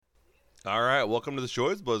All right, welcome to the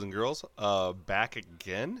Shows, boys and girls. Back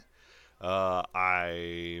again.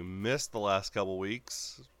 I missed the last couple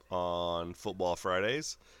weeks on Football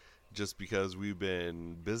Fridays just because we've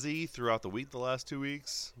been busy throughout the week the last 2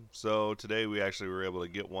 weeks. So today we actually were able to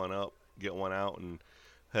get one out, and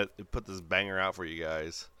put this banger out for you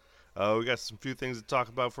guys. We got some few things to talk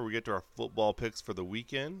about before we get to our football picks for the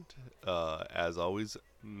weekend. As always,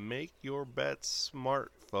 make your bets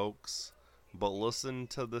smart, folks, but listen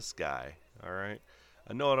to this guy. All right,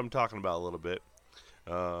 I know what I'm talking about a little bit.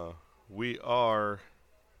 Uh, we are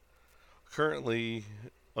currently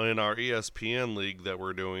in our ESPN league that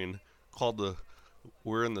we're doing called the.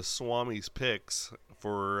 We're in the Swami's picks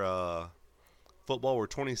for football. We're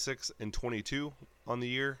 26 and 22 on the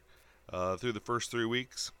year through the first 3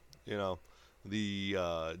 weeks. You know,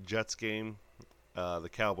 the Jets game, the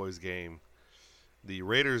Cowboys game, the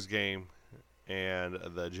Raiders game, and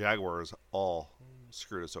the Jaguars all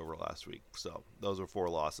screwed us over last week. So those are 4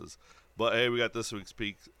 losses. But hey, we got this week's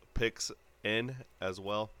picks in as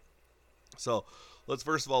well. So let's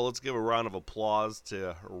give a round of applause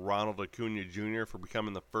to Ronald Acuna Jr. for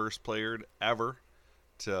becoming the first player ever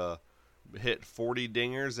to hit 40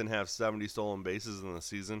 dingers and have 70 stolen bases in the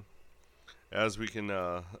season. As we can,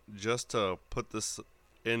 just to put this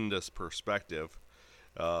in this perspective,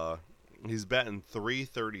 uh, he's batting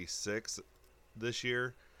 336 this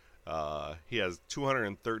year. He has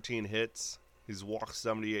 213 hits. He's walked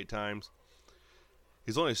 78 times.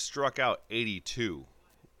 He's only struck out 82,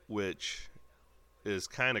 which is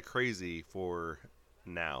kind of crazy for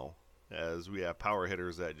now, as we have power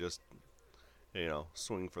hitters that just,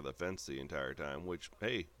 swing for the fence the entire time, which,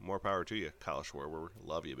 hey, more power to you, Kyle Schwarber.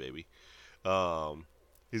 Love you, baby. Um,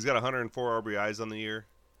 he's got 104 RBIs on the year.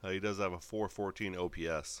 He does have a 414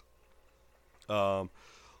 OPS. Um,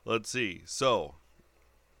 let's see. So,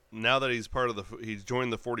 now that he's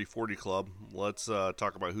joined the 40-40 club, let's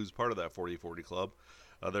talk about who's part of that 40-40 club.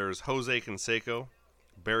 There's Jose Canseco,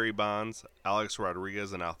 Barry Bonds, Alex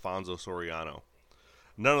Rodriguez, and Alfonso Soriano.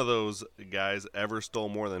 None of those guys ever stole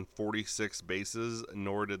more than 46 bases,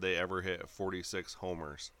 nor did they ever hit 46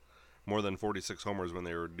 homers. More than 46 homers when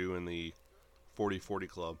they were doing the 40-40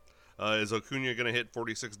 club. Is Acuna going to hit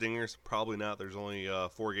 46 dingers? Probably not. There's only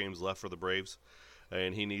 4 games left for the Braves,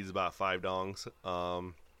 and he needs about 5 dongs.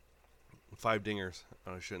 5 dingers.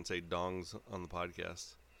 I shouldn't say dongs on the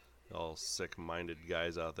podcast. All sick-minded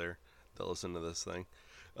guys out there that listen to this thing.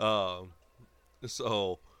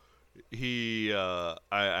 So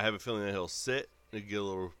I have a feeling that he'll sit and get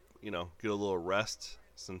a little rest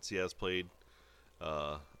since he has played,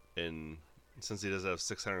 since he does have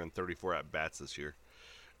 634 at bats this year,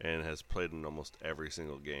 and has played in almost every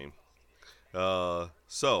single game.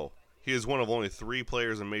 So he is one of only 3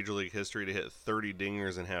 players in Major League history to hit 30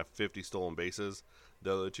 dingers and have 50 stolen bases.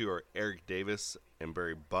 The other 2 are Eric Davis and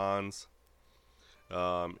Barry Bonds.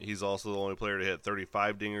 He's also the only player to hit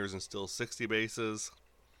 35 dingers and steal 60 bases.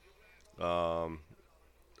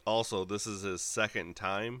 Also, this is his second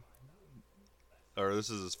time, or this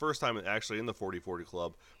is his first time actually in the 40-40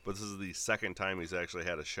 club, but this is the second time he's actually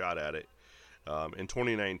had a shot at it. In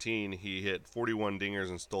 2019, he hit 41 dingers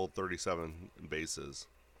and stole 37 bases.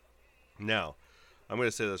 Now, I'm going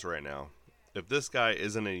to say this right now. If this guy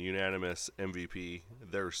isn't a unanimous MVP,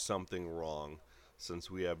 there's something wrong,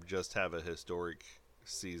 since we just have a historic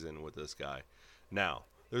season with this guy. Now,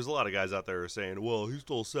 there's a lot of guys out there who are saying, well, he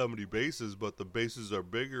stole 70 bases, but the bases are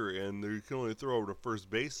bigger and they can only throw over to first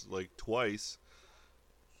base like twice.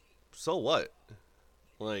 So what?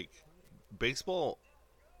 Like, baseball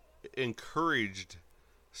encouraged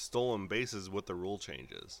stolen bases with the rule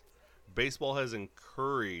changes. Baseball has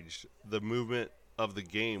encouraged the movement of the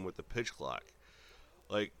game with the pitch clock.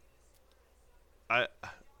 Like, I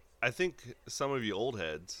think some of you old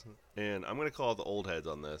heads, and I'm going to call it the old heads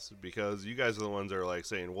on this, because you guys are the ones that are like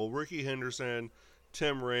saying, well, Ricky Henderson,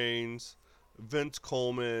 Tim Raines, Vince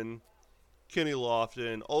Coleman, Kenny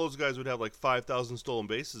Lofton, all those guys would have like 5,000 stolen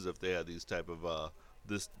bases if they had these type of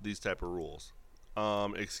these type of rules.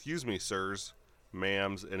 Excuse me, sirs,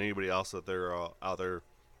 ma'ams, and anybody else that they're out there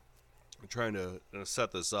trying to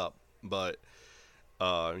set this up, but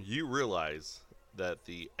you realize that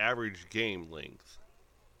the average game length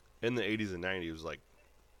in the 80s and 90s was like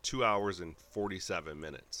 2 hours and 47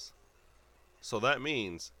 minutes. So that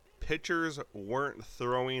means pitchers weren't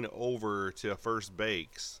throwing over to first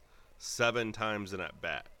base 7 times in at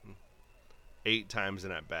bat, 8 times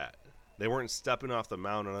in at bat. They weren't stepping off the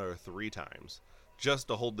mound another 3 times just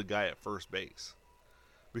to hold the guy at first base.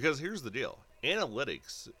 Because here's the deal.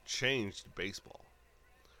 Analytics changed baseball.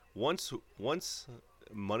 Once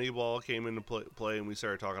Moneyball came into play and we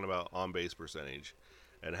started talking about on-base percentage,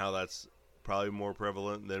 and how that's probably more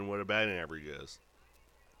prevalent than what a batting average is,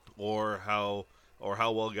 or how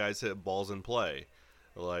well guys hit balls in play,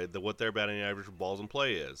 like what their batting average for balls in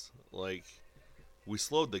play is. Like, we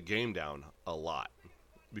slowed the game down a lot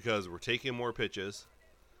because we're taking more pitches.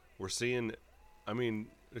 We're seeing, I mean,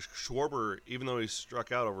 Schwarber, even though he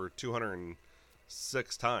struck out over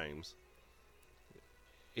 206 times,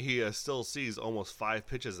 he still sees almost 5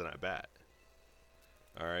 pitches in at bat.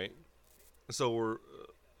 All right, so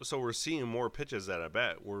we're seeing more pitches at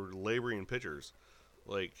bat. We're laboring pitchers.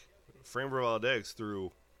 Like, Framber Valdez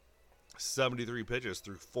threw 73 pitches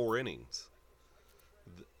through 4 innings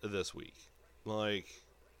this week. Like,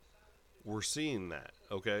 we're seeing that.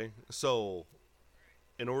 Okay, so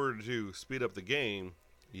in order to speed up the game,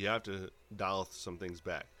 you have to dial some things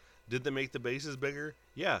back. Did they make the bases bigger?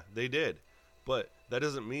 Yeah, they did. But that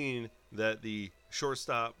doesn't mean that the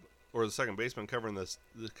shortstop or the second baseman covering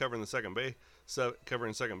second base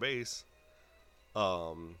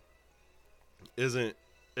isn't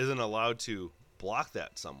allowed to block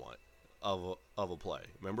that somewhat of a play.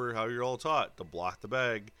 Remember how you're all taught to block the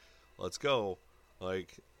bag. Let's go.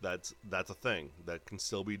 Like, that's a thing that can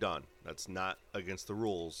still be done. That's not against the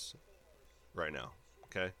rules right now.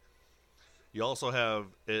 Okay. You also have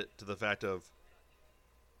it to the fact of,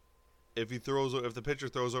 if the pitcher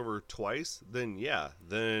throws over twice,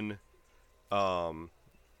 then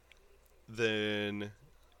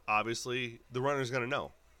obviously the runner's gonna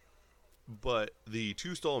know. But the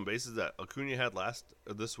 2 stolen bases that Acuna had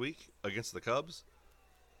this week against the Cubs,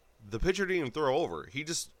 the pitcher didn't even throw over. He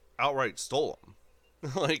just outright stole them.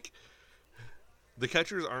 Like, the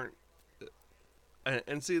catchers aren't,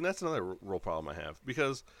 and see, and that's another real problem I have,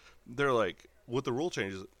 because they're like, with the rule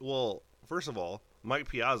changes, well, first of all, Mike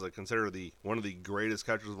Piazza, considered one of the greatest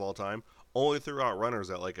catchers of all time, only threw out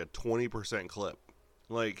runners at like a 20% clip.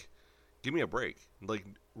 Like, give me a break. Like,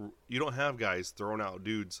 you don't have guys throwing out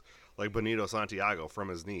dudes like Benito Santiago from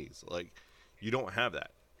his knees. Like, you don't have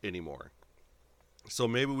that anymore. So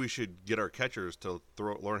maybe we should get our catchers to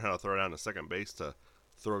learn how to throw down to second base to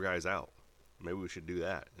throw guys out. Maybe we should do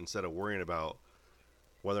that instead of worrying about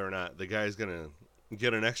whether or not the guy's going to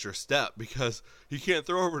get an extra step because he can't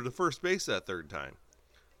throw over to first base that third time.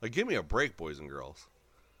 Like, give me a break, boys and girls.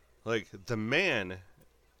 Like, the man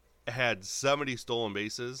had 70 stolen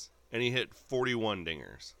bases and he hit 41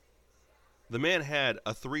 dingers. The man had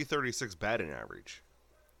a 336 batting average.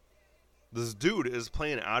 This dude is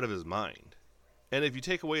playing out of his mind. And if you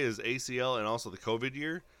take away his ACL and also the COVID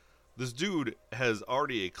year, this dude has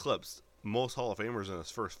already eclipsed most Hall of Famers in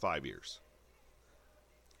his first 5 years.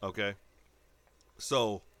 Okay?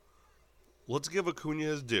 So, let's give Acuna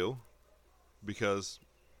his due, because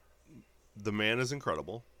the man is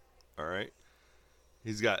incredible. All right?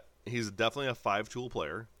 He's definitely a 5-tool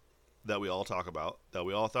player that we all talk about, that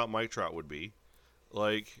we all thought Mike Trout would be.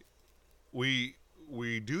 Like, we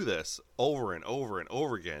do this over and over and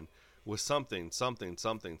over again with something.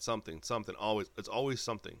 Always, it's always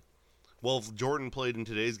something. Well, if Jordan played in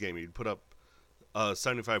today's game, he'd put up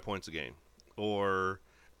 75 points a game. Or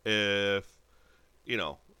if,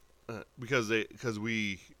 because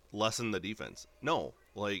we lessen the defense. No,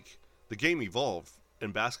 like, the game evolved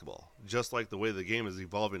in basketball, just like the way the game is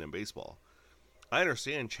evolving in baseball. I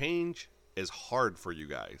understand change is hard for you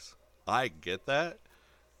guys. I get that,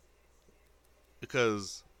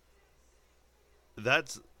 because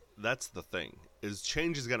that's the thing, is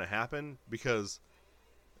change is going to happen, because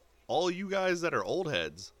all you guys that are old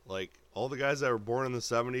heads, like all the guys that were born in the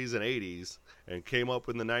 70s and 80s and came up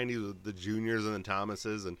in the 90s with the Juniors and the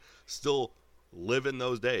Thomases and still live in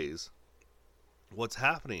those days, what's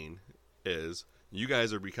happening is you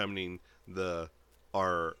guys are becoming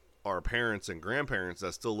our parents and grandparents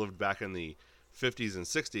that still lived back in the 50s and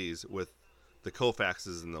 60s with the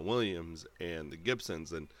Koufaxes and the Williams and the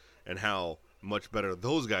Gibsons, and how much better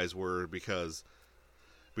those guys were because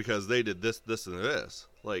they did this, and this.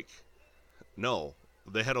 Like, no,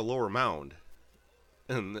 they had a lower mound,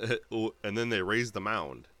 and then they raised the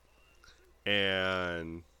mound,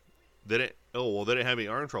 and they didn't have any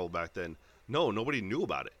arm trouble back then. No, nobody knew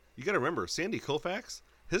about it. You got to remember, Sandy Koufax,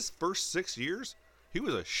 his first 6 years, he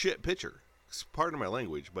was a shit pitcher. Pardon my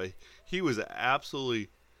language, but he was an absolutely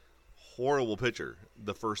horrible pitcher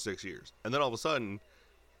the first 6 years. And then all of a sudden,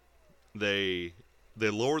 they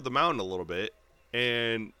lowered the mound a little bit,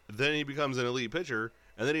 and then he becomes an elite pitcher,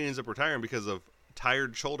 and then he ends up retiring because of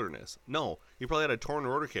tired shoulderness. No, he probably had a torn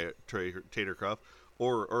rotator cuff,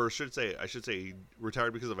 or I should say he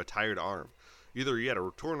retired because of a tired arm. Either he had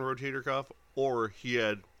a torn rotator cuff, or he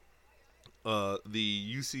had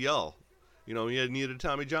the UCL, You needed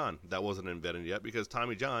Tommy John. That wasn't invented yet because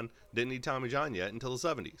Tommy John didn't need Tommy John yet until the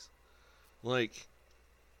 70s. Like,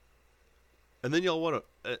 and then y'all want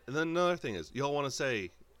to, and then another thing is, y'all want to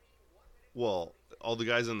say, well, all the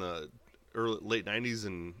guys in the late 90s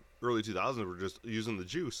and early 2000s were just using the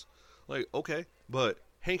juice. Like, okay, but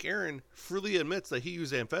Hank Aaron freely admits that he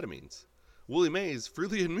used amphetamines. Willie Mays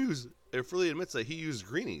freely admits that he used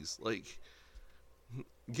greenies. Like,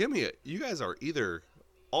 give me it. You guys are either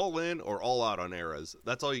all in or all out on eras.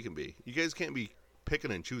 That's all you can be. You guys can't be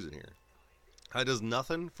picking and choosing here. That does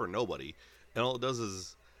nothing for nobody, and all it does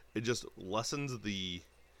is it just lessens the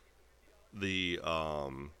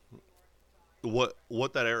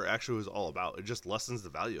what that era actually was all about. It just lessens the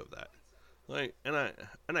value of that. Like, and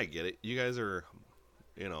I get it. You guys are,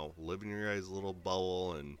 living your guys' little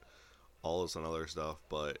bubble and all this and other stuff,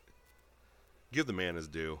 but give the man his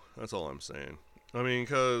due. That's all I'm saying. I mean,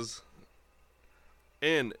 because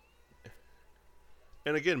and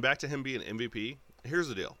again, back to him being MVP. Here's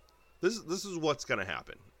the deal. This is what's gonna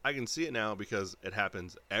happen. I can see it now because it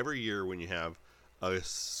happens every year when you have a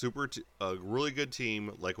really good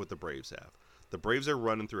team like what the Braves have. The Braves are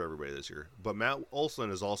running through everybody this year, but Matt Olson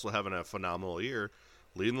is also having a phenomenal year,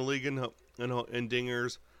 leading the league in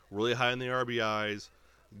dingers, really high in the RBIs,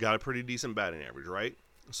 got a pretty decent batting average, right?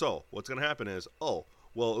 So what's gonna happen is,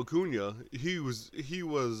 Acuna, he was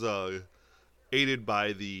aided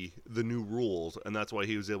by the new rules, and that's why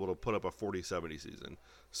he was able to put up a 40-70 season.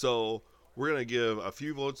 So we're gonna give a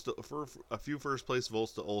few first place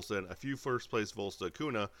votes to Olsen, a few first place votes to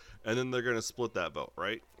Acuna, and then they're gonna split that vote,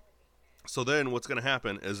 right? So then what's gonna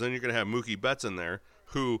happen is then you're gonna have Mookie Betts in there,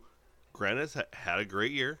 who, granted, had a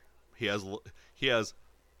great year. He has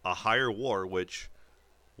a higher WAR, which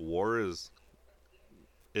WAR is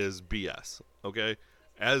BS. Okay.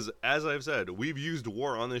 As I've said, we've used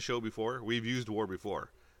WAR on this show before.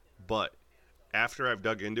 But after I've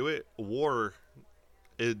dug into it, WAR,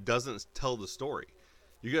 it doesn't tell the story.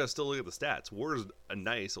 You gotta still look at the stats. WAR is a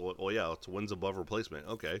nice. Well, yeah, it's wins above replacement.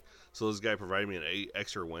 Okay, so this guy provided me an 8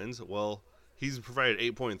 extra wins. Well, he's provided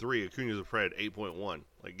 8.3. Acuna's provided 8.1.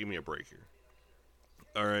 Like, give me a break here.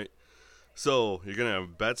 All right, so you're gonna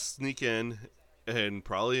have Betts sneak in and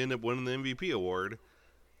probably end up winning the MVP award,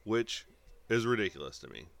 which is ridiculous to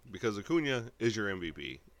me because Acuna is your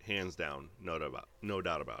MVP, hands down, no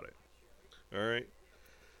doubt about it. All right.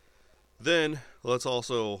 Then let's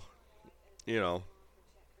also,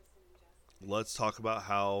 let's talk about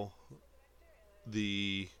how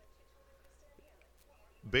the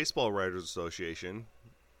Baseball Writers Association,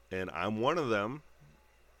 and I'm one of them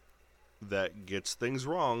that gets things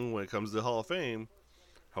wrong when it comes to the Hall of Fame.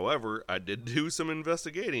 However, I did do some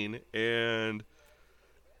investigating, and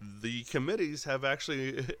the committees have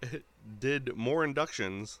actually did more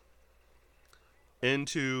inductions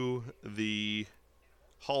into the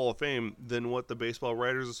Hall of Fame than what the Baseball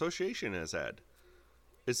Writers Association has had.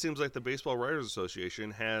 It seems like the Baseball Writers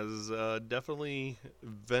Association has definitely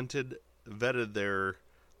vetted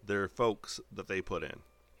their folks that they put in,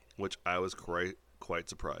 which I was quite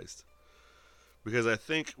surprised. Because I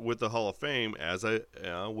think with the Hall of Fame, as I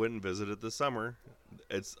went and visited this summer,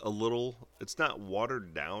 it's not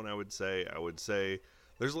watered down, I would say. I would say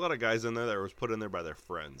there's a lot of guys in there that was put in there by their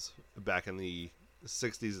friends back in the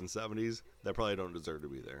 60s and 70s that probably don't deserve to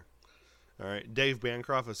be there. All right, Dave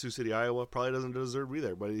Bancroft of Sioux City, Iowa, probably doesn't deserve to be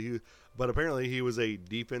there, but apparently he was a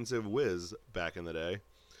defensive whiz back in the day.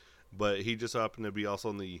 But he just happened to be also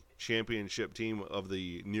on the championship team of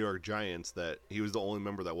the New York Giants that he was the only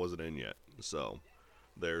member that wasn't in yet. So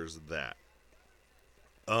there's that.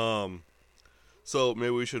 So maybe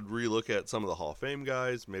we should relook at some of the Hall of Fame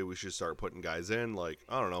guys. Maybe we should start putting guys in like,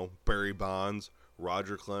 I don't know, Barry Bonds,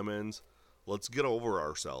 Roger Clemens. Let's get over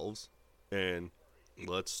ourselves and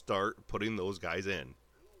let's start putting those guys in.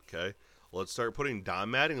 Okay? Let's start putting Don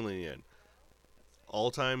Mattingly in.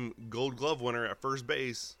 All-time Gold Glove winner at first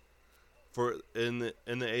base in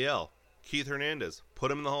the AL. Keith Hernandez, put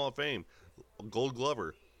him in the Hall of Fame. Gold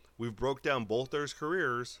Glover. We've broke down both their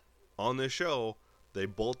careers on this show. They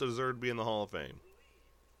both deserve to be in the Hall of Fame.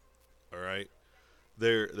 All right?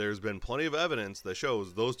 There's been plenty of evidence that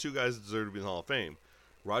shows those two guys deserve to be in the Hall of Fame.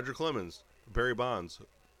 Roger Clemens, Barry Bonds,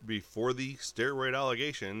 before the steroid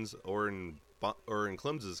allegations, or in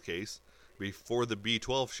Clemens' case, before the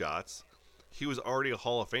B12 shots, he was already a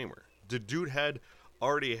Hall of Famer. The dude had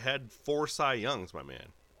already had 4 Cy Youngs, my man.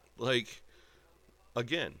 Like,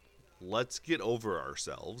 again, let's get over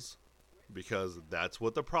ourselves, because that's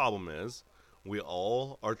what the problem is. We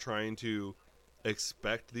all are trying to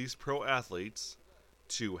expect these pro athletes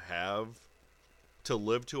to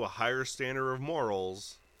live to a higher standard of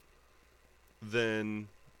morals than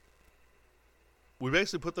we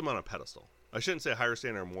basically put them on a pedestal. I shouldn't say higher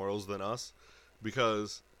standard of morals than us,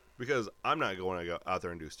 because I'm not going to go out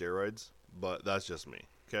there and do steroids, but that's just me.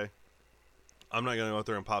 Okay, I'm not going to go out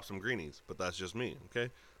there and pop some greenies, but that's just me. Okay,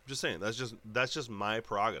 I'm just saying that's just my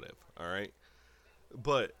prerogative. All right,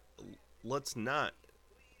 but let's not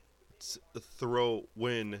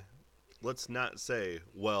let's not say,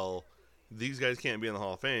 well, these guys can't be in the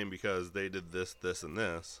Hall of Fame because they did this, this, and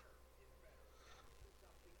this.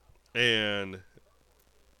 And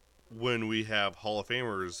when we have Hall of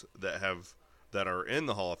Famers that are in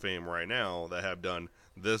the Hall of Fame right now that have done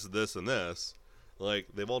this, this, and this, like,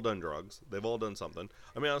 they've all done drugs, they've all done something.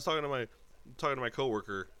 I mean, I was talking to my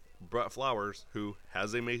coworker Brett Flowers, who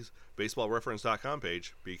has a baseballreference.com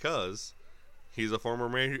page because he's a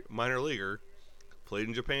former minor leaguer, played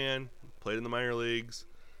in Japan, played in the minor leagues,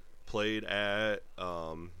 played at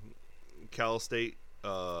Cal State,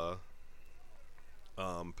 played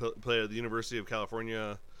at the University of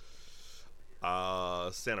California,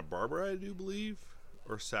 Santa Barbara, I do believe,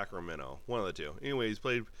 or Sacramento, one of the two. Anyway, he's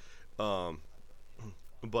played, but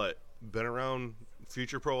been around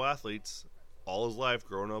future pro athletes all his life,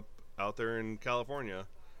 growing up out there in California.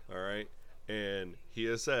 All right, and he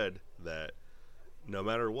has said that no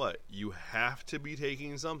matter what, you have to be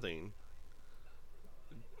taking something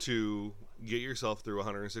to get yourself through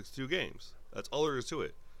 162 games. That's all there is to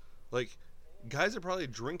it. Like, guys are probably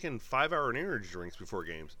drinking 5-hour energy drinks before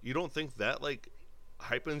games. You don't think that, like,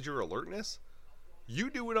 hypens your alertness? You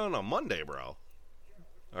do it on a Monday, bro.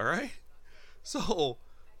 All right? So,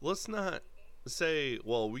 let's not say,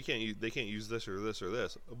 well, they can't use this or this or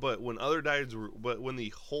this. But when when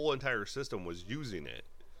the whole entire system was using it,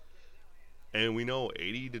 and we know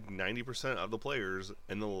 80 to 90% of the players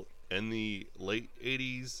in the late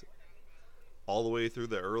 80s all the way through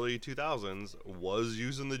the early 2000s was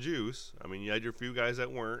using the juice. I mean, you had your few guys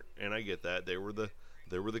that weren't, and I get that. They were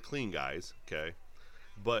the clean guys, okay?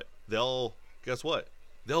 But guess what?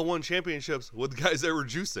 They'll won championships with guys that were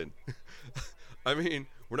juicing. I mean,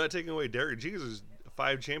 we're not taking away Derek Jeter's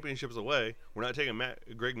 5 championships away. We're not taking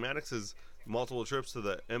Greg Maddox's multiple trips to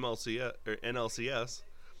the MLCS or NLCS.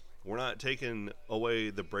 We're not taking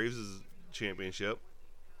away the Braves' championship,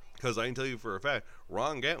 because I can tell you for a fact,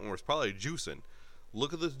 Ron Gatton was probably juicing.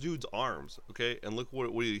 Look at this dude's arms, okay? And look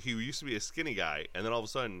what he used to be a skinny guy, and then all of a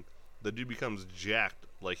sudden, the dude becomes jacked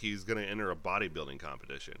like he's going to enter a bodybuilding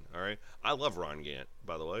competition, all right? I love Ron Gant,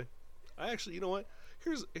 by the way. I actually, you know what?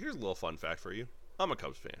 Here's a little fun fact for you. I'm a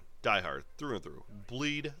Cubs fan. Die hard, through and through.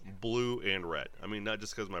 Bleed blue and red. I mean, not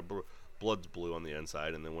just because my blood's blue on the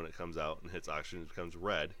inside, and then when it comes out and hits oxygen, it becomes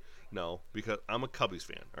red. No, because I'm a Cubbies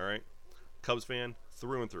fan, all right? Cubs fan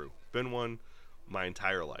through and through. Been one my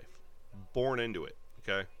entire life. Born into it,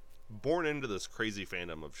 okay? Born into this crazy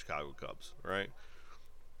fandom of Chicago Cubs, right?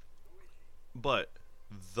 But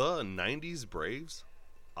the 90s Braves,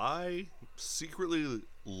 I secretly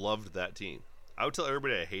loved that team. I would tell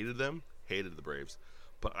everybody I hated the Braves,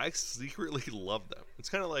 but I secretly loved them. It's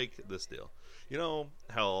kind of like this deal. You know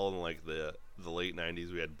how in like the late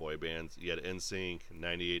 90s we had boy bands? You had NSYNC,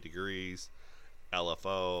 98 Degrees,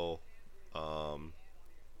 LFO,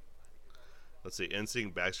 let's see,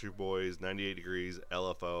 NSYNC, Backstreet Boys, 98 Degrees,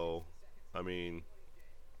 LFO, I mean,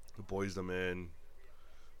 Boyz II Men,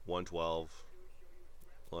 112,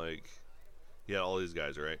 like, yeah, all these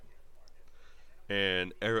guys, right?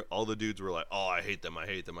 And all the dudes were like, oh, I hate them,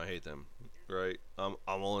 right? I'm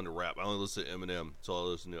all into rap. I only listen to Eminem. That's all I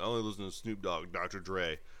listen to. I only listen to Snoop Dogg, Dr.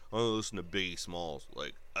 Dre. I only listen to Biggie Smalls.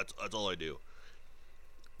 Like, that's all I do.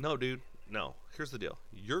 No, dude. No. Here's the deal.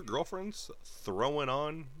 Your girlfriend's throwing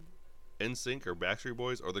on NSYNC or Backstreet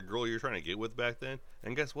Boys or the girl you're trying to get with back then,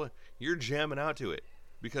 and guess what? You're jamming out to it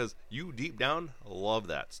because you deep down love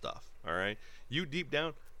that stuff, all right? You deep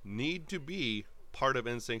down need to be part of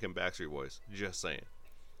NSYNC and Backstreet Boys. Just saying.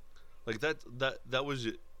 Like, that was...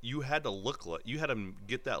 You had to look like, you had to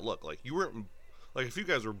get that look. Like, you weren't, like, if you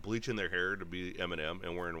guys were bleaching their hair to be Eminem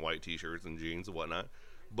and wearing white t-shirts and jeans and whatnot,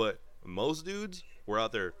 but most dudes were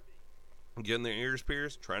out there getting their ears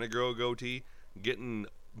pierced, trying to grow a goatee, getting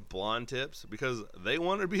blonde tips because they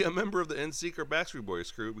wanted to be a member of the NSYNC or Backstreet Boys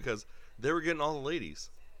crew because they were getting all the ladies.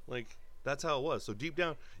 Like, that's how it was. So deep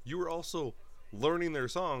down, you were also learning their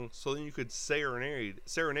song so then you could serenade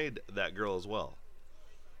that girl as well.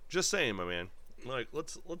 Just saying, my man. Like,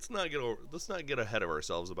 let's not get ahead of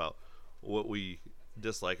ourselves about what we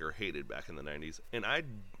disliked or hated back in the 90s. And I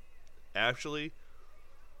actually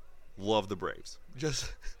love the Braves. Just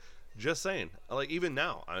saying. Like, even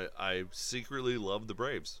now, I secretly love the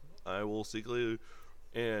Braves. I will secretly,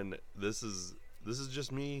 and this is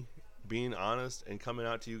just me being honest and coming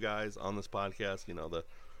out to you guys on this podcast. You know,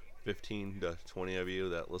 15 to 20 of you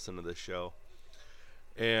that listen to this show.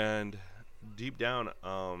 And deep down,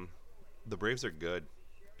 the Braves are good,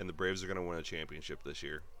 and the Braves are going to win a championship this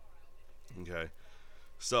year. Okay,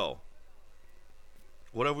 so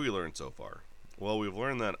what have we learned so far? Well, we've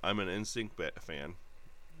learned that I'm an Instinct fan,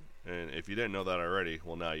 and if you didn't know that already,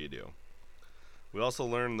 well, now you do. We also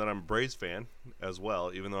learned that I'm a Braves fan as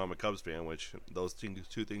well, even though I'm a Cubs fan, which those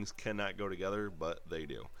two things cannot go together, but they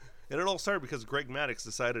do. And it all started because Greg Maddux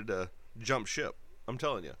decided to jump ship. I'm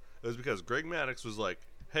telling you. It was because Greg Maddux was like,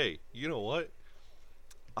 hey, you know what?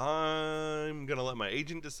 I'm going to let my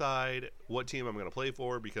agent decide what team I'm going to play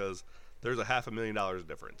for because there's a $500,000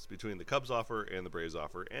 difference between the Cubs offer and the Braves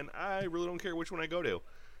offer, and I really don't care which one I go to.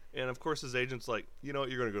 And, of course, his agent's like, you know what,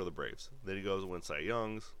 you're going to go to the Braves. Then he goes and wins Cy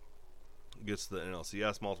Youngs, gets to the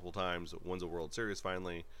NLCS multiple times, wins a World Series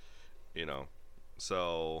finally, you know.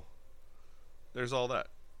 So there's all that.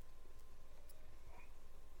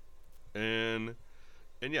 And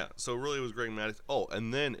yeah, so really it was Greg Maddux. Oh,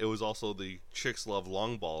 and then it was also the Chicks Love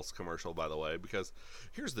Long Balls commercial, by the way, because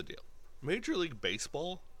here's the deal. Major League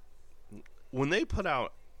Baseball, when they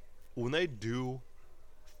do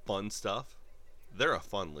fun stuff, they're a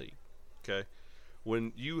fun league, okay?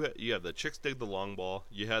 When you have the Chicks Dig the Long Ball,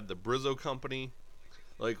 you had the Brizzo Company,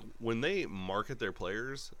 like when they market their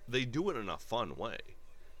players, they do it in a fun way.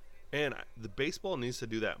 And the baseball needs to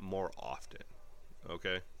do that more often,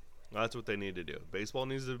 okay? That's what they need to do. Baseball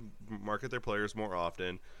needs to market their players more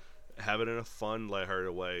often, have it in a fun,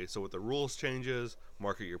 lighthearted way. So with the rules changes,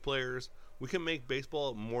 market your players, we can make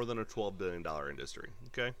baseball more than a $12 billion industry,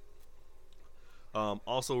 okay?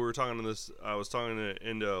 Also, we were talking to this. I was talking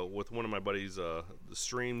with one of my buddies, the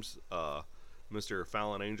streams, Mr.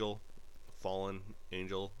 Fallen Angel,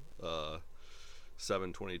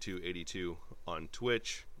 72282 on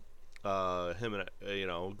Twitch. Him and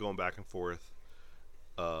going back and forth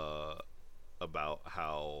about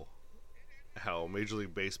how Major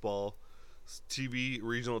League Baseball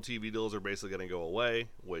regional TV deals are basically going to go away,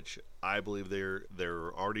 which I believe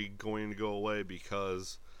they're already going to go away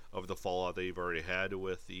because of the fallout they've already had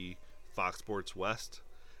with the Fox Sports West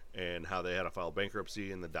and how they had to file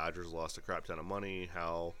bankruptcy and the Dodgers lost a crap ton of money,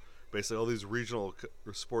 how basically all these regional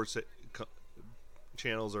sports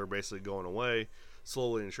channels are basically going away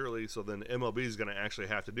slowly and surely. So then MLB is going to actually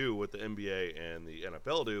have to do what the NBA and the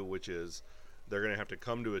NFL do, which is they're going to have to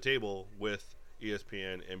come to a table with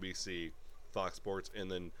ESPN, NBC, Fox Sports,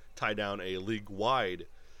 and then tie down a league-wide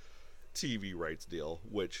TV rights deal,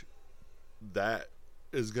 which that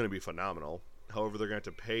is going to be phenomenal. However, they're going to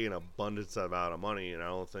have to pay an abundance amount of money, and I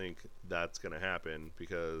don't think that's going to happen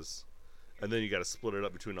because, and then you got to split it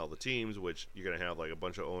up between all the teams, which you're going to have like a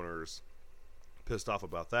bunch of owners pissed off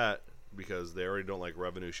about that because they already don't like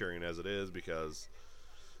revenue sharing as it is because,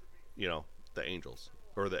 the Angels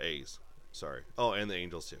or the A's. Sorry. Oh, and the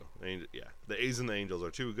Angels too. Yeah, the A's and the Angels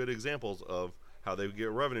are two good examples of how they get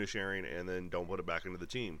revenue sharing and then don't put it back into the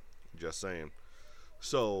team. Just saying.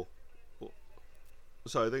 So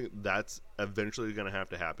I think that's eventually going to have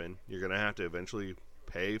to happen. You're going to have to eventually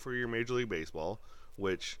pay for your Major League Baseball,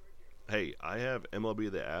 which, hey, I have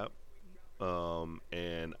MLB the app,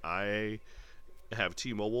 and I have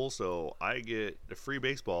T-Mobile, so I get the free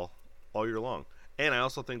baseball all year long. And I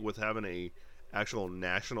also think with having a actual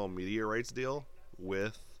national media rights deal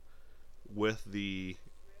with the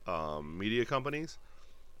media companies,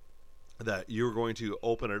 that you're going to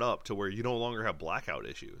open it up to where you no longer have blackout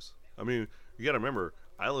issues. I mean, you got to remember,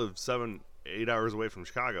 I live 7-8 hours away from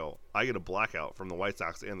Chicago. I get a blackout from the White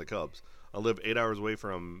Sox and the Cubs. I live 8 hours away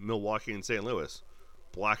from Milwaukee and St. Louis.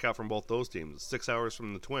 Blackout from both those teams. 6 hours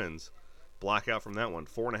from the Twins. Blackout from that one.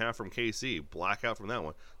 4.5 from KC. Blackout from that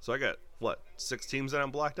one. So I got, 6 teams that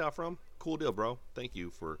I'm blacked out from? Cool deal, bro. Thank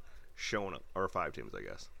you for showing up. Or 5 teams, I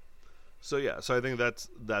guess. So yeah, so I think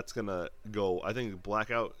that's gonna go. I think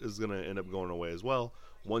blackout is gonna end up going away as well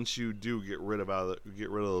once you do get rid of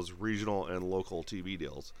those regional and local TV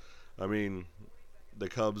deals. I mean, the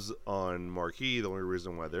Cubs on Marquee, the only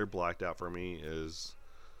reason why they're blacked out for me is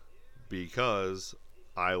because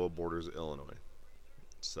Iowa borders Illinois.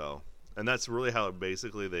 So, and that's really how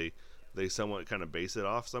basically they somewhat kind of base it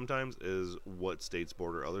off sometimes, is what states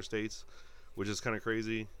border other states, which is kind of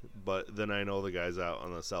crazy. But then I know the guys out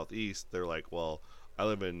on the southeast, they're like, well, I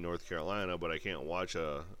live in North Carolina, but I can't watch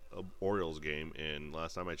a Orioles game. And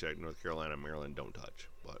last time I checked, North Carolina and Maryland don't touch.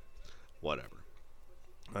 But whatever.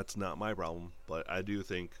 That's not my problem. But I do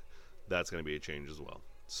think that's going to be a change as well.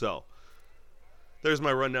 So there's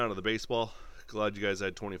my rundown of the baseball. Glad you guys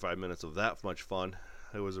had 25 minutes of that much fun.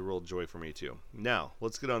 It was a real joy for me too. Now,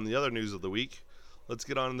 let's get on the other news of the week. Let's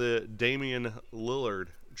get on the Damian Lillard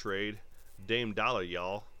trade. Dame Dollar,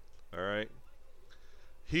 y'all. All right.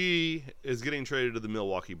 He is getting traded to the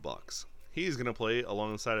Milwaukee Bucks. He's going to play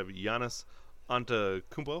alongside of Giannis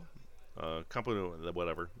Antetokounmpo.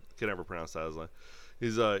 Whatever. Can never pronounce that.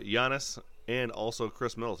 He's Giannis and also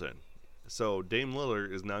Chris Middleton. So Dame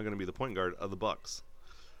Lillard is now going to be the point guard of the Bucks.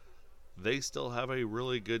 They still have a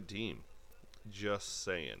really good team. Just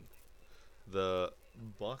saying. The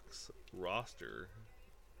Bucks roster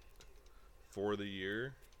for the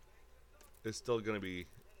year is still going to be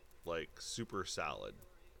like super solid.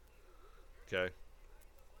 Okay.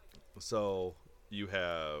 So you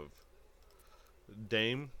have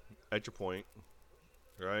Dame at your point,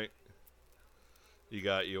 right? You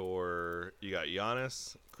got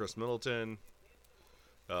Giannis, Chris Middleton.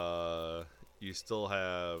 You still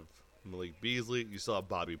have Malik Beasley. You still have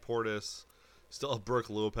Bobby Portis. You still have Brook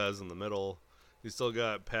Lopez in the middle. You still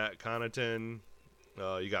got Pat Connaughton.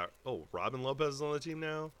 You got Robin Lopez is on the team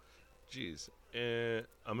now. Jeez, and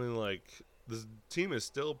I mean like this team is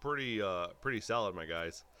still pretty solid, my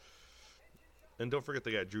guys. And don't forget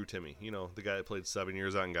they got Drew Timme. You know, the guy that played 7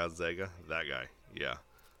 years out in Gonzaga. That guy. Yeah.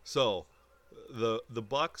 So the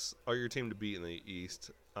Bucks are your team to beat in the East.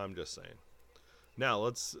 I'm just saying. Now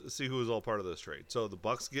let's see who is all part of this trade. So the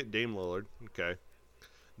Bucks get Dame Lillard. Okay.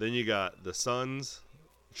 Then you got the Suns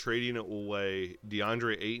trading away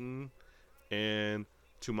DeAndre Ayton and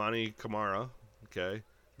Toumani Camara. Okay.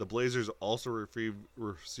 The Blazers also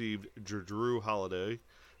received Jrue Holiday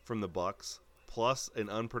from the Bucks, plus an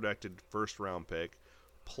unprotected first-round pick,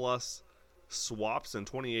 plus swaps in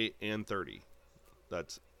 28 and 30.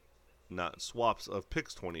 That's not swaps of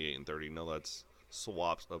picks 28 and 30. No, that's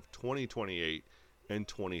swaps of 2028 and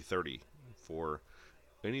 2030 for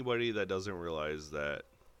anybody that doesn't realize that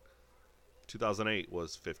 2008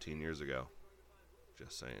 was 15 years ago.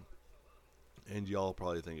 Just saying. And y'all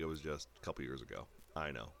probably think it was just a couple years ago.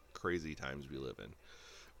 I know. Crazy times we live in.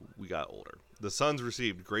 We got older. The Suns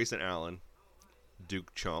received Grayson Allen,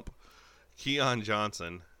 Duke Chump, Keon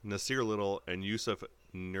Johnson, Nasir Little, and Yusuf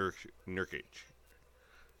Nurkic.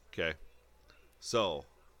 Okay. So,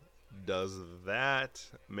 does that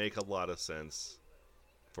make a lot of sense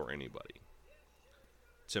for anybody?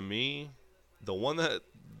 To me,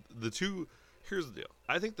 here's the deal.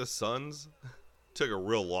 I think the Suns took a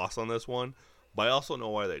real loss on this one, but I also know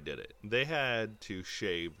why they did it. They had to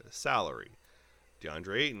shave salary.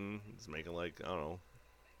 DeAndre Ayton is making like, I don't know,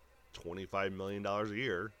 $25 million a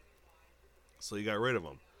year. So you got rid of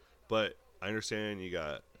him. But I understand you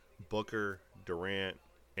got Booker, Durant,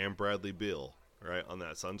 and Bradley Beal, right, on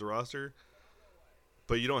that Suns roster.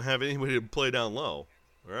 But you don't have anybody to play down low,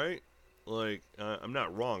 right? Like, I'm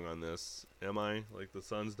not wrong on this, am I? Like, the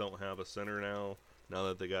Suns don't have a center now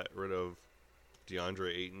that they got rid of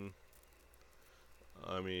DeAndre Ayton.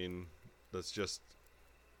 I mean, that's just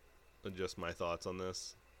my thoughts on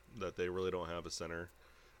this, that they really don't have a center.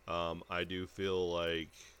 I do feel like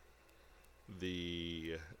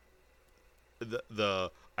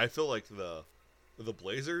I feel like the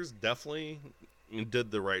Blazers definitely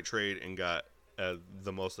did the right trade and got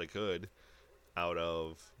the most they could out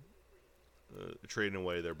of trading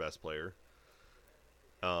away their best player.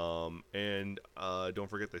 And don't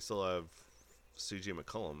forget they still have C.J.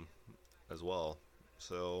 McCollum as well.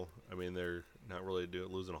 So, I mean, they're not really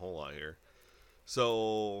losing a whole lot here.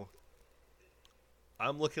 So,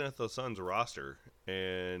 I'm looking at the Suns roster,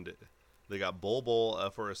 and they got Bol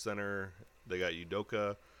for a center. They got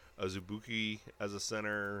Udoka Azubuike as a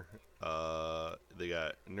center. They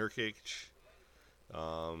got Nurkic.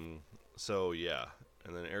 So, yeah.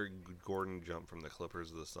 And then Eric Gordon jumped from the Clippers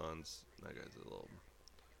to the Suns. That guy's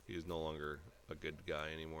he's no longer a good guy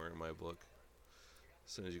anymore in my book.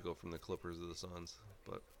 As soon as you go from the Clippers to the Suns,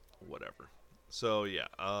 but whatever. So yeah,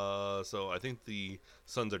 so I think the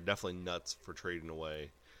Suns are definitely nuts for trading away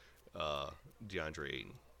DeAndre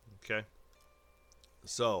Ayton. Okay,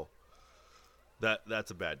 so that's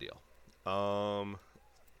a bad deal.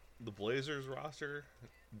 The Blazers roster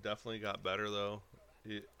definitely got better though.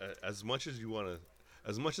 As much as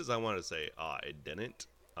I want to say it didn't,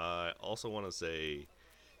 I also want to say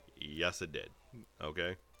yes it did.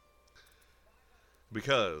 Okay.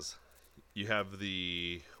 Because you have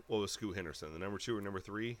what was Scoot Henderson, the number 2 or number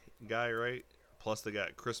 3 guy, right? Plus they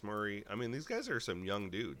got Chris Murray. I mean, these guys are some young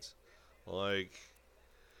dudes. Like,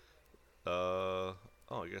 I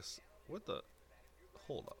guess,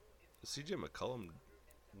 hold up. C.J. McCollum,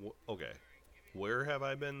 okay. Where have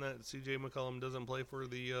I been that C.J. McCollum doesn't play for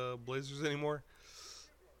the Blazers anymore?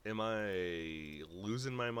 Am I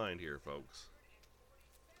losing my mind here, folks?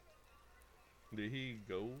 Did he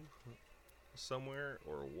go somewhere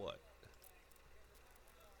or what?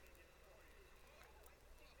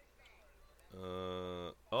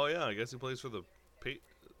 Oh yeah, I guess he plays for the.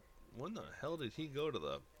 When the hell did he go to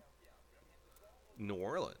the New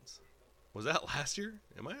Orleans? Was that last year?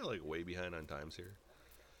 Am I like way behind on times here?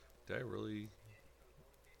 Did I really?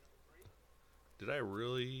 Did I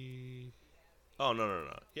really? Oh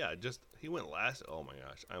no. Yeah, just he went last. Oh my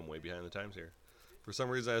gosh, I'm way behind the times here. For some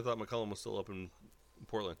reason, I thought McCollum was still up in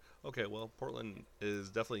Portland. Okay, well, Portland is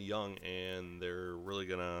definitely young, and they're really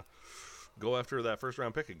gonna go after that first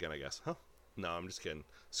round pick again, I guess. Huh? No, I'm just kidding.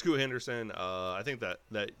 Scoot Henderson. I think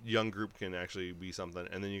that young group can actually be something,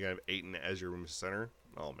 and then you have Ayton as your center.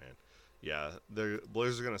 Oh man, yeah, the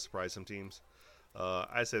Blazers are gonna surprise some teams.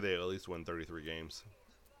 I say they at least win 33 games.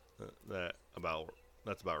 That's about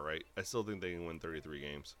right. I still think they can win 33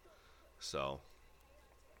 games. So,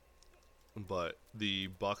 but the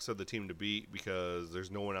Bucks are the team to beat because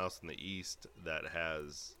there's no one else in the East that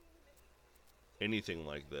has anything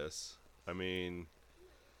like this. I mean,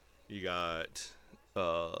 you got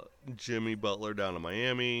Jimmy Butler down in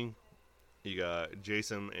Miami. You got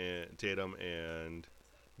Jason and Tatum and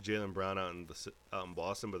Jaylen Brown out in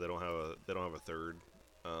Boston, but they don't have a third.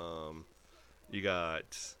 You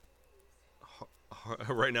got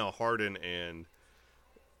right now Harden and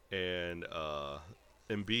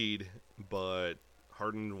Embiid, but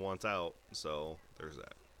Harden wants out, so there's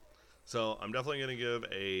that. So I'm definitely going to give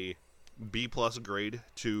a B plus grade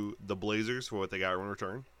to the Blazers for what they got in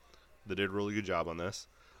return. They did a really good job on this.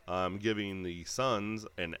 I'm giving the Suns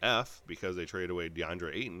an F because they traded away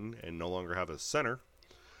DeAndre Ayton and no longer have a center.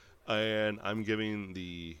 And I'm giving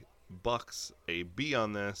the Bucks a B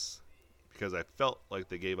on this because I felt like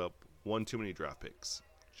they gave up one too many draft picks.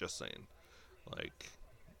 Just saying. Like,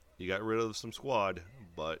 you got rid of some squad,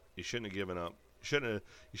 but you shouldn't have given up. You should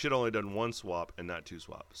have only done one swap and not two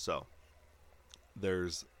swaps. So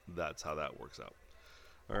that's how that works out.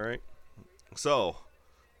 All right. So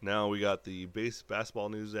now we got the base basketball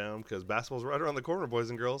news down because basketball's right around the corner, boys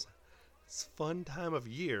and girls. It's fun time of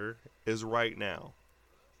year is right now.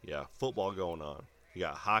 Yeah, football going on. You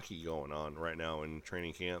got hockey going on right now in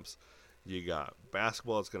training camps. You got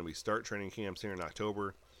basketball. It's going to be start training camps here in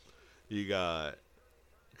October. You got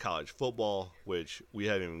college football, which we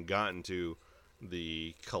haven't even gotten to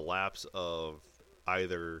the collapse of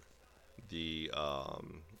either the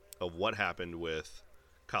of what happened with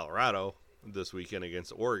Colorado this weekend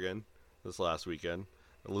against Oregon this last weekend,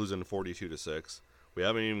 losing 42-6. We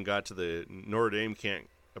haven't even got to the Notre Dame can't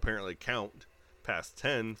apparently count past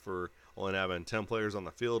 10 for only having 10 players on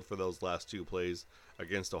the field for those last two plays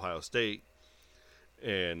against Ohio State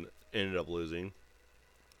and ended up losing.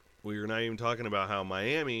 We're not even talking about how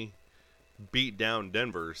Miami beat down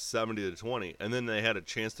Denver 70-20, and then they had a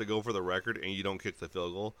chance to go for the record, and you don't kick the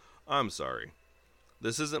field goal. I'm sorry.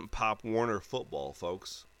 This isn't Pop Warner football,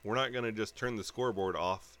 folks. We're not going to just turn the scoreboard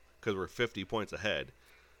off because we're 50 points ahead.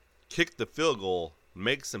 Kick the field goal,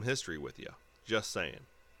 make some history with you. Just saying.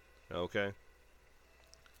 Okay?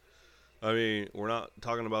 I mean, we're not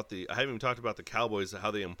talking about I haven't even talked about the Cowboys,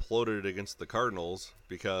 how they imploded against the Cardinals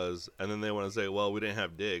and then they want to say, well, we didn't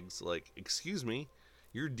have Diggs. Like, excuse me,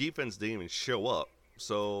 your defense didn't even show up.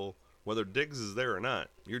 So whether Diggs is there or not,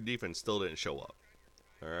 your defense still didn't show up.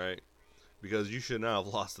 All right? Because you should not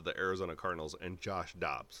have lost to the Arizona Cardinals and Josh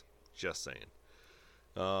Dobbs. Just saying.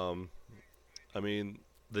 I mean,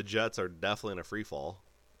 the Jets are definitely in a free fall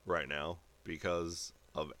right now because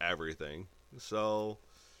of everything. So,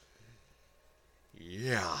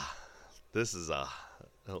 yeah, this is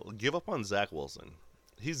give up on Zach Wilson.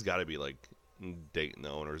 He's got to be like dating the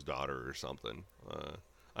owner's daughter or something.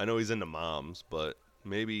 I know he's into moms, but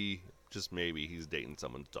maybe, just maybe, he's dating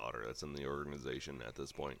someone's daughter that's in the organization at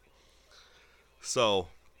this point. So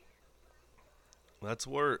that's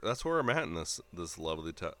where I'm at in this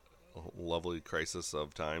lovely crisis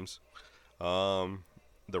of times.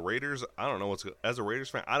 The Raiders, I don't know as a Raiders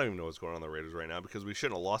fan, I don't even know what's going on with the Raiders right now because we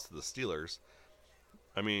shouldn't have lost to the Steelers.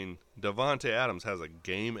 I mean, Davante Adams has a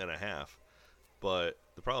game and a half, but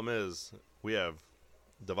the problem is we have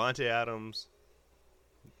Davante Adams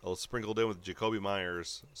sprinkled in with Jacoby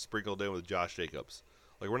Myers, sprinkled in with Josh Jacobs.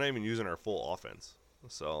 Like, we're not even using our full offense,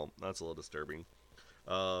 so that's a little disturbing.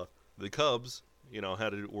 The Cubs,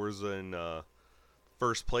 was in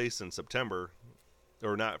first place in September.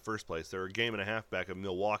 Or not first place. They're a game and a half back of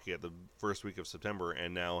Milwaukee at the first week of September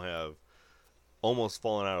and now have almost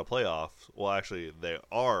fallen out of playoffs. Well, actually, they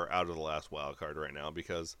are out of the last wild card right now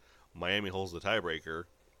because Miami holds the tiebreaker.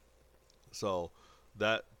 So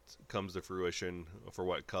that comes to fruition for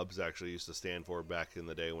what Cubs actually used to stand for back in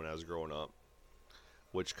the day when I was growing up.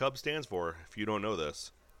 Which Cubs stands for, if you don't know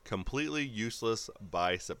this, completely useless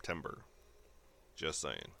by September. Just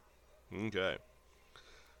saying. Okay.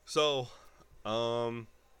 So,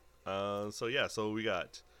 So we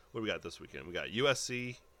got what do we got this weekend? We got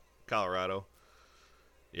USC, Colorado.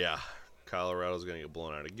 Yeah, Colorado's gonna get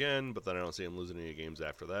blown out again, but then I don't see them losing any games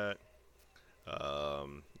after that.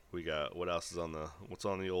 We got what else is on what's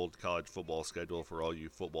on the old college football schedule for all you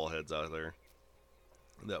football heads out there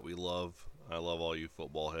that we love. I love all you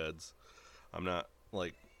football heads. I'm not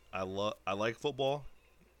like I like football.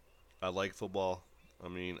 I like football. I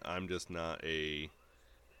mean, I'm just not a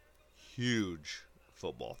huge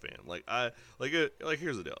football fan. Like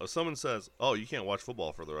here's the deal. If someone says, "Oh, you can't watch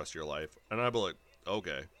football for the rest of your life," and I'd be like,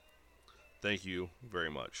 "Okay, thank you very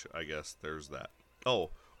much. I guess there's that."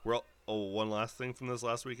 One last thing from this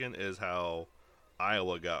last weekend is how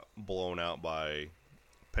Iowa got blown out by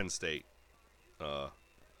Penn State,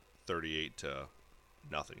 38 to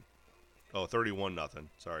nothing. Oh, 31 nothing.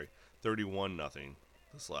 Sorry, 31 nothing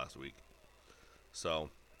this last week. So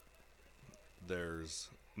there's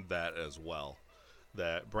that as well.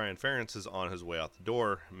 That Brian Ferentz is on his way out the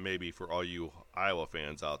door. Maybe for all you Iowa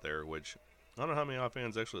fans out there, which I don't know how many Iowa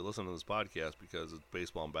fans actually listen to this podcast because it's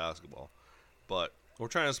baseball and basketball. But we're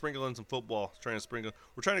trying to sprinkle in some football. We're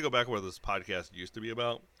trying to go back where this podcast used to be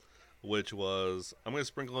about, which was I'm going to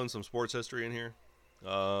sprinkle in some sports history in here.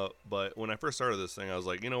 But when I first started this thing, I was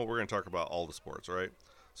like, we're going to talk about all the sports, right?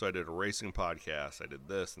 So I did a racing podcast. I did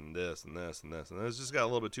this and this and this and this, and this just got a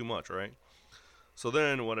little bit too much, right? So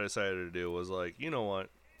then what I decided to do was like, you know what?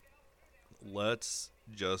 Let's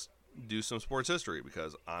just do some sports history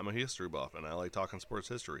because I'm a history buff and I like talking sports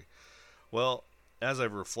history. Well, as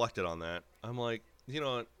I've reflected on that, I'm like, you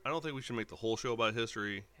know what? I don't think we should make the whole show about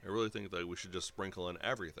history. I really think that we should just sprinkle in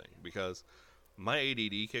everything because my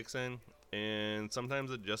ADD kicks in and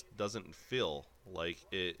sometimes it just doesn't feel like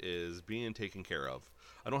it is being taken care of.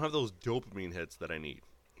 I don't have those dopamine hits that I need.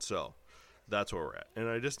 So that's where we're at. And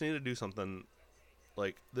I just need to do something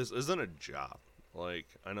like this isn't a job. Like,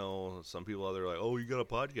 I know some people out there are like, oh, you got a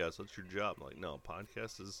podcast. That's your job. I'm like, no,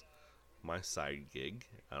 podcast is my side gig.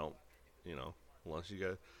 I don't, unless you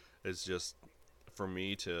guys, it's just for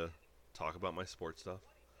me to talk about my sports stuff,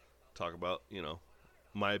 talk about,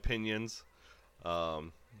 my opinions.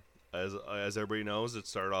 As everybody knows, it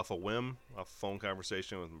started off a whim, a phone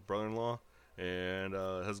conversation with my brother-in-law, and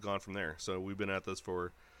has gone from there. So we've been at this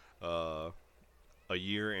for a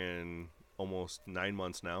year and almost 9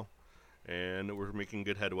 months now, and we're making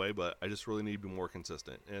good headway, but I just really need to be more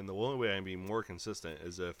consistent. And the only way I can be more consistent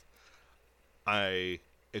is if I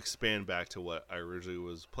expand back to what I originally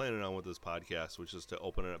was planning on with this podcast, which is to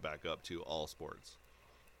open it back up to all sports.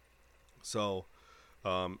 So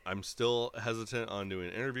I'm still hesitant on doing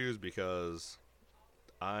interviews because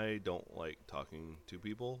I don't like talking to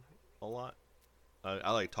people a lot.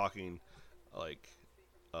 I like talking, I like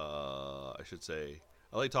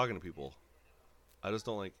talking to people. I just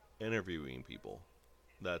don't like interviewing people.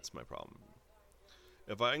 That's my problem.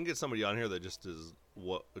 If I can get somebody on here that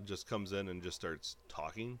just comes in and just starts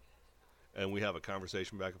talking and we have a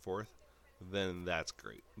conversation back and forth, then that's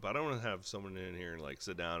great. But I don't want to have someone in here and like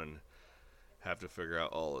sit down and have to figure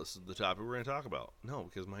out, oh, this is the topic we're going to talk about. No,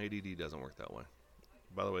 because my ADD doesn't work that way.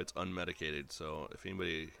 By the way, it's unmedicated, so if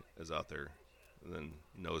anybody is out there then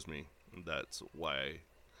knows me, that's why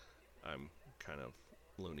I'm kind of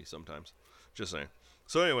loony sometimes. Just saying.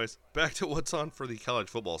 So anyways, back to what's on for the college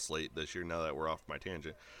football slate this year now that we're off my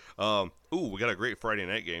tangent. We got a great Friday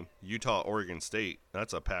night game. Utah-Oregon State.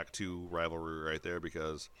 That's a Pac-2 rivalry right there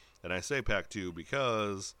and I say Pac-2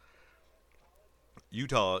 because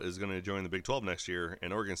Utah is going to join the Big 12 next year,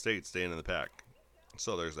 and Oregon State's staying in the Pac.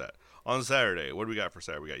 So there's that. On Saturday, what do we got for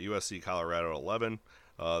Saturday? We got USC Colorado at 11.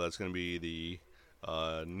 That's going to be the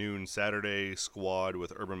noon Saturday squad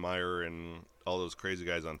with Urban Meyer and all those crazy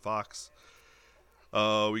guys on Fox.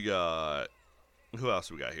 We got who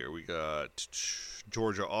else we got here? We got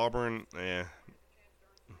Georgia Auburn.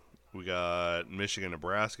 We got Michigan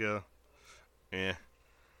Nebraska.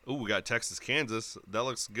 We got Texas Kansas. That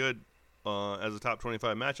looks good as a top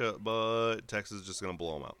 25 matchup, but Texas is just gonna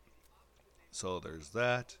blow them out. So there's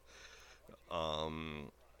that.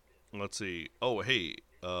 Let's see. Oh, hey,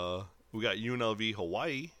 we got UNLV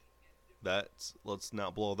Hawaii. Let's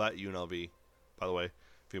not blow that UNLV. By the way,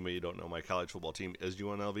 if anybody don't know, my college football team is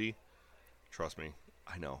UNLV. Trust me,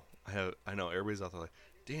 I know. I know. Everybody's out there like,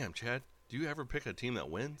 damn, Chad, do you ever pick a team that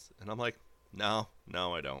wins? And I'm like, no,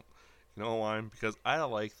 I don't. You know why? Because I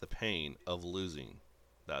like the pain of losing.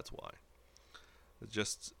 That's why. It's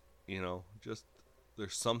just,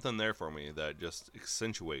 there's something there for me that just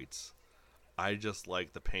accentuates. I just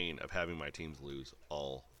like the pain of having my teams lose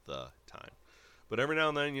all the time. But every now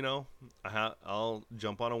and then, I'll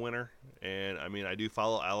jump on a winner. And, I mean, I do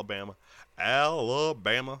follow Alabama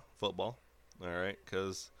football. All right,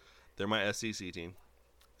 because They're my SEC team.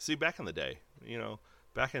 See, back in the day,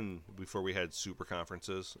 back in before we had super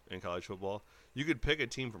conferences in college football, you could pick a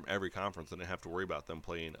team from every conference and didn't have to worry about them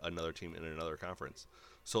playing another team in another conference.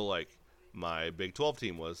 So, like, my Big 12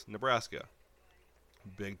 team was Nebraska.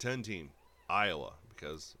 Big 10 team, Iowa,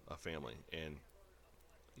 because of family. And,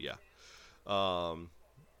 yeah. And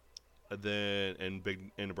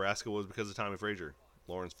Nebraska was because of Tommy Frazier,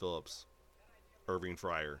 Lawrence Phillips, Irving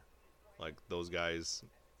Fryer. Like, those guys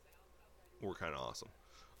were kind of awesome.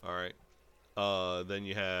 All right. Then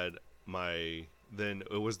you had then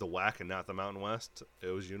it was the WAC and not the Mountain West. It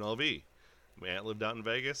was UNLV. My aunt lived out in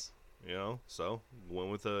Vegas, so went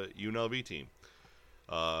with the UNLV team.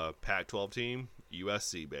 Pac-12 team,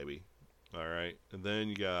 USC, baby. All right. And then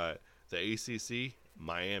you got the ACC,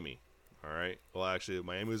 Miami. All right. Well, actually,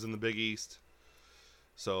 Miami was in the Big East.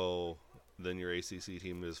 So then your ACC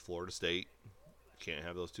team is Florida State. Can't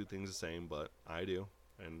have those two things the same, but I do.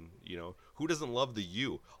 And, who doesn't love the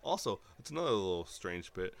U? Also, it's another little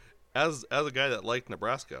strange bit. As a guy that liked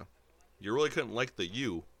Nebraska, you really couldn't like the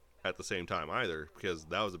U at the same time either, because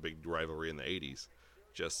that was a big rivalry in the 80s.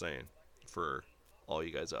 Just saying, for all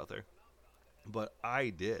you guys out there. But I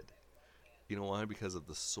did. You know why? Because of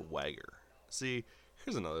the swagger. See,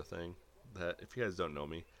 here's another thing that, if you guys don't know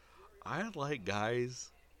me, I like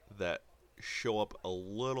guys that show up a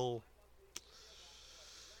little...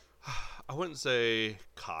 I wouldn't say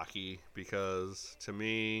cocky, because to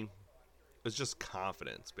me, it's just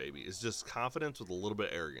confidence, baby. It's just confidence with a little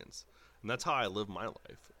bit of arrogance. And that's how I live my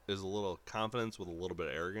life, is a little confidence with a little bit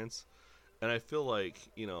of arrogance. And I feel like,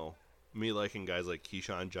 me liking guys like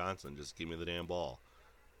Keyshawn Johnson, just give me the damn ball.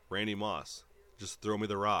 Randy Moss, just throw me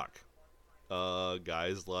the rock.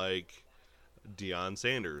 Guys like Deion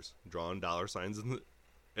Sanders, drawing dollar signs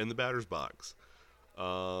in the batter's box.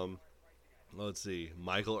 Let's see,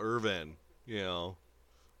 Michael Irvin,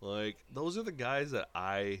 like, those are the guys that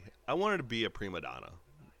I wanted to be a prima donna,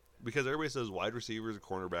 because everybody says wide receivers and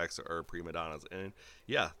cornerbacks are prima donnas, and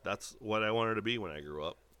yeah, that's what I wanted to be when I grew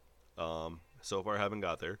up. So far I haven't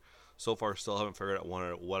got there. So far still haven't figured out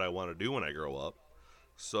what I want to do when I grow up.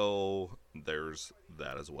 So there's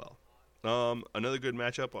that as well. Another good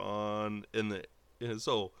matchup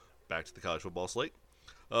so back to the college football slate.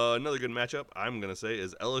 Another good matchup, I'm going to say,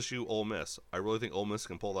 is LSU Ole Miss. I really think Ole Miss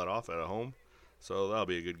can pull that off at home. So that'll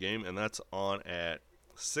be a good game. And that's on at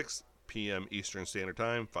 6 p.m. Eastern Standard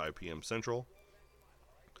Time, 5 p.m. Central.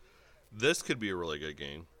 This could be a really good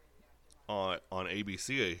game on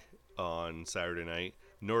ABC on Saturday night.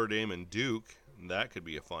 Notre Dame and Duke. That could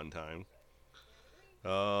be a fun time.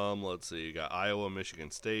 Let's see. You got Iowa,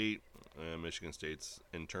 Michigan State. Michigan State's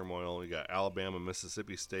in turmoil. You got Alabama,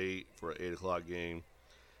 Mississippi State for an 8 o'clock game.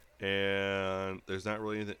 And there's not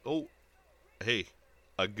really anything. Oh, hey,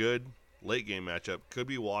 a good late game matchup could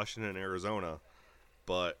be Washington, Arizona,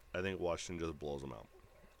 but I think Washington just blows them out.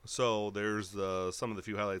 So there's some of the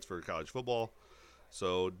few highlights for college football.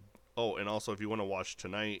 So, and also if you want to watch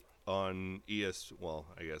tonight on you're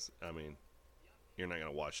not going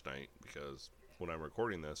to watch tonight because when I'm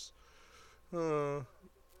recording this, it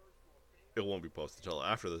won't be posted until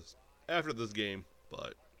after this game.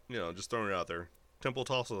 But just throwing it out there. Temple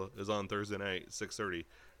Tulsa is on Thursday night, 6:30.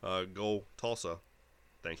 Go Tulsa.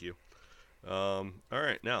 Thank you. All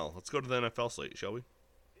right, now let's go to the NFL slate, shall we?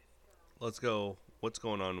 Let's go. What's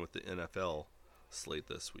going on with the NFL slate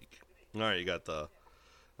this week? All right, you got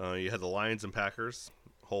you had the Lions and Packers.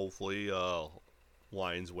 Hopefully,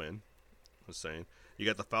 Lions win. Just saying. You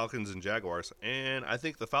got the Falcons and Jaguars, and I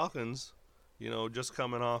think the Falcons, just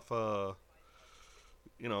coming off,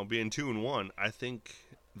 being 2-1, I think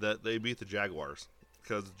that they beat the Jaguars,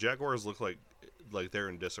 because the Jaguars look like they're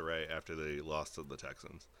in disarray after they lost to the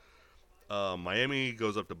Texans. Miami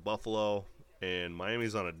goes up to Buffalo, and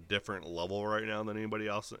Miami's on a different level right now than anybody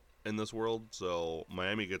else in this world, so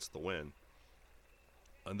Miami gets the win.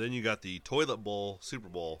 And then you got the Toilet Bowl, Super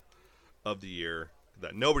Bowl of the year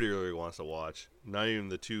that nobody really wants to watch. Not even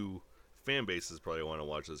the two fan bases probably want to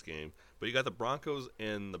watch this game. But you got the Broncos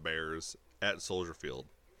and the Bears at Soldier Field.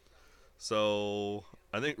 So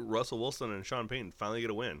I think Russell Wilson and Sean Payton finally get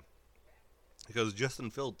a win, because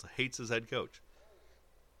Justin Fields hates his head coach.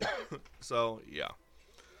 So, yeah.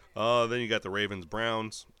 Then you got the Ravens,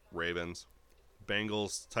 Bengals,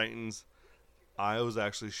 Titans. I was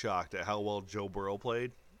actually shocked at how well Joe Burrow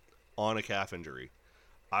played on a calf injury.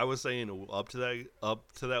 I was saying up to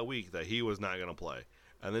that week that he was not going to play.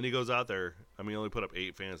 And then he goes out there. I mean, he only put up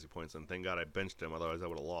 8 fantasy points, and thank God I benched him, otherwise I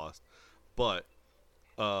would have lost. But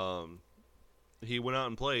he went out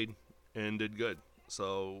and played and did good.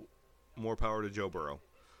 So more power to Joe Burrow.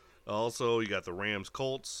 Also, you got the Rams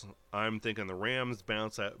Colts. I'm thinking the Rams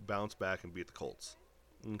bounce back and beat the Colts.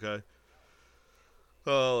 Okay.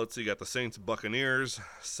 Let's see. You got the Saints Buccaneers.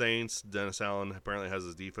 Saints. Dennis Allen apparently has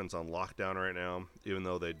his defense on lockdown right now, even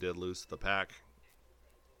though they did lose to the Pack.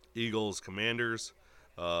 Eagles Commanders.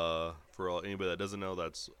 For anybody that doesn't know,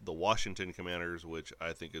 that's the Washington Commanders, which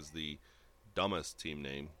I think is the dumbest team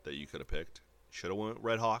name that you could have picked. Should have went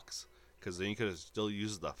Red Hawks, because then you could have still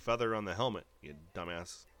used the feather on the helmet, you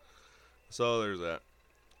dumbass. So there's that.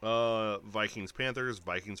 Vikings Panthers.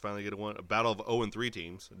 Vikings finally get a win. A battle of 0-3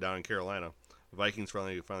 teams down in Carolina. Vikings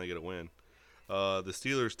finally get a win. The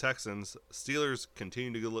Steelers Texans. Steelers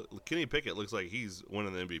continue to look. Kenny Pickett looks like he's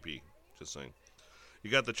winning the MVP. Just saying. You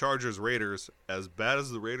got the Chargers Raiders. As bad as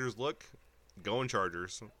the Raiders look, going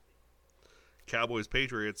Chargers. Cowboys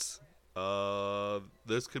Patriots.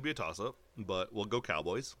 This could be a toss up, but we'll go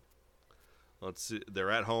Cowboys. Let's see.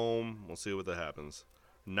 They're at home. We'll see what that happens.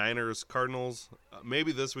 Niners, Cardinals.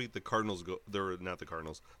 Maybe this week the Cardinals go. They're not the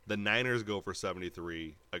Cardinals. The Niners go for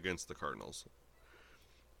 73 against the Cardinals.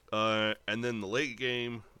 And then the late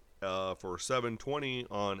game for 7:20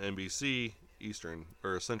 on NBC Eastern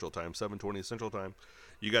or Central Time, 7:20 Central Time.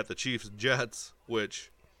 You got the Chiefs Jets,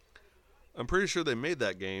 which I'm pretty sure they made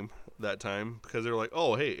that game that time because they were like,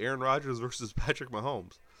 oh hey, Aaron Rodgers versus Patrick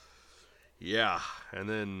Mahomes. Yeah, and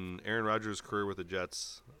then Aaron Rodgers' career with the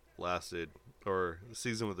Jets lasted. Or the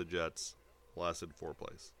season with the Jets lasted 4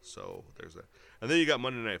 plays. So there's that. And then you got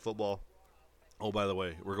Monday Night Football. Oh, by the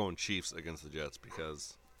way, we're going Chiefs against the Jets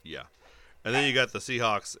because, yeah. And then you got the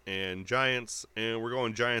Seahawks and Giants. And we're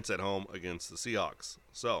going Giants at home against the Seahawks.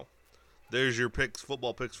 So there's your picks,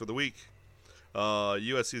 football picks for the week.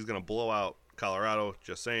 USC is going to blow out Colorado.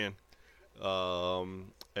 Just saying.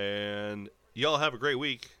 And y'all have a great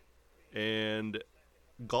week. And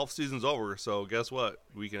golf season's over, so guess what?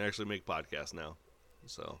 We can actually make podcasts now.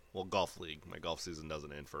 So, well, golf league. My golf season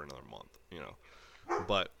doesn't end for another month,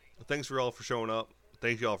 But thanks for all for showing up.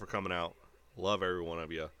 Thank you all for coming out. Love every one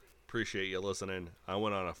of you. Appreciate you listening. I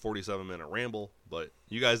went on a 47-minute ramble, but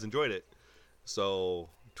you guys enjoyed it. So,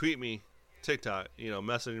 tweet me, TikTok,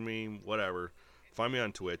 message me, whatever. Find me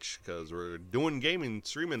on Twitch, because we're doing gaming,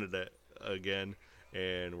 streaming it again,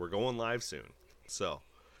 and we're going live soon. So,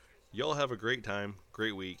 y'all have a great time,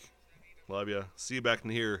 great week. Love ya. See you back in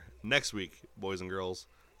here next week, boys and girls,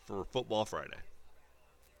 for Football Friday.